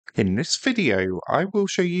In this video, I will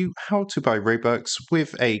show you how to buy Robux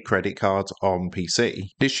with a credit card on PC.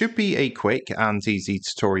 This should be a quick and easy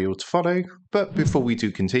tutorial to follow, but before we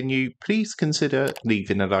do continue, please consider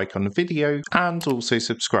leaving a like on the video and also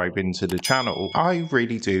subscribing to the channel. I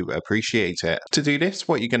really do appreciate it. To do this,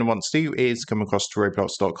 what you're going to want to do is come across to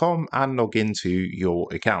roblox.com and log into your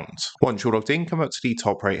account. Once you're logged in, come up to the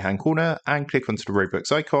top right hand corner and click onto the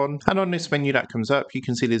Robux icon, and on this menu that comes up, you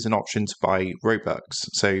can see there's an option to buy Robux.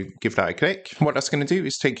 So give that a click. What that's going to do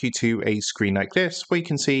is take you to a screen like this where you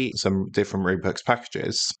can see some different Robux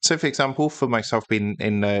packages. So for example, for myself being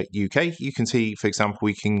in the UK, you can see, for example,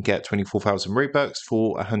 we can get 24,000 Robux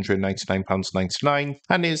for £199.99,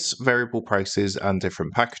 and there's variable prices and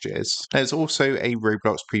different packages. There's also a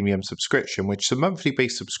Roblox premium subscription, which is a monthly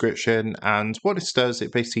based subscription, and what this does,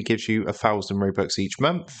 it basically gives you 1,000 Robux each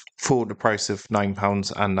month for the price of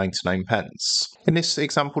 £9.99. In this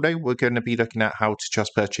example though, we're going to be looking at how to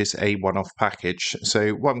just purchase a one-off package.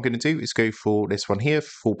 So what I'm going to do is go for this one here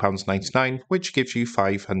for £4.99, which gives you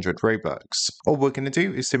 500 Robux. All we're going to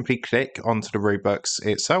do is simply click onto the Robux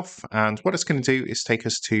itself, and what it's going to do is take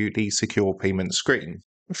us to the secure payment screen.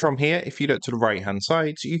 From here, if you look to the right hand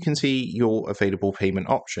side, you can see your available payment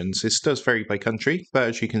options. This does vary by country, but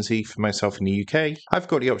as you can see for myself in the UK, I've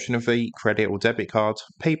got the option of a credit or debit card,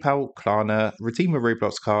 PayPal, Klarna, redeem a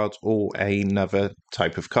Roblox card, or another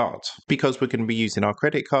type of card. Because we're going to be using our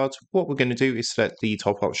credit card, what we're going to do is select the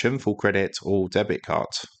top option for credit or debit card.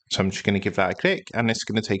 So I'm just going to give that a click, and it's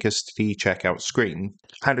going to take us to the checkout screen.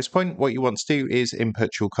 At this point, what you want to do is input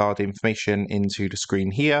your card information into the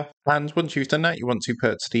screen here. And once you've done that, you want to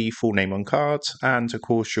put the full name on card and, of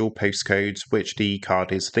course, your postcode, which the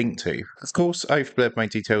card is linked to. Of course, I've blurred my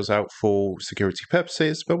details out for security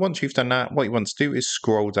purposes, but once you've done that, what you want to do is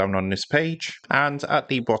scroll down on this page. And at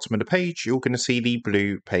the bottom of the page, you're going to see the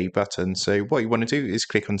blue Pay button. So what you want to do is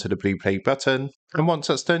click onto the blue Pay button. And once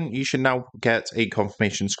that's done, you should now get a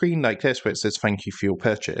confirmation screen like this where it says thank you for your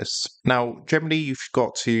purchase. Now, generally, you've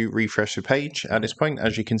got to refresh the page. At this point,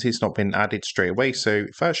 as you can see, it's not been added straight away. So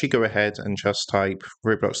if I actually go ahead and just type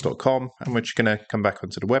roblox.com, and we're just going to come back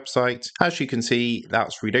onto the website, as you can see,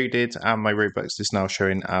 that's reloaded and my Robux is now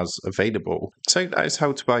showing as available. So that is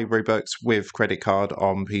how to buy Robux with credit card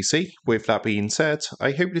on PC. With that being said,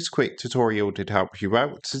 I hope this quick tutorial did help you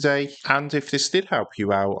out today. And if this did help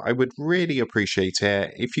you out, I would really appreciate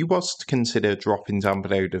it if you was to consider dropping down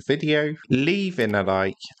below the video, leaving a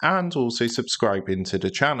like, and also subscribing to the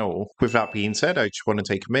channel. With that being said, I just want to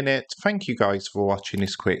take a minute to thank you guys for watching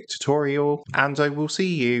this quick tutorial, and I will see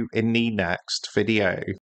you in the next video.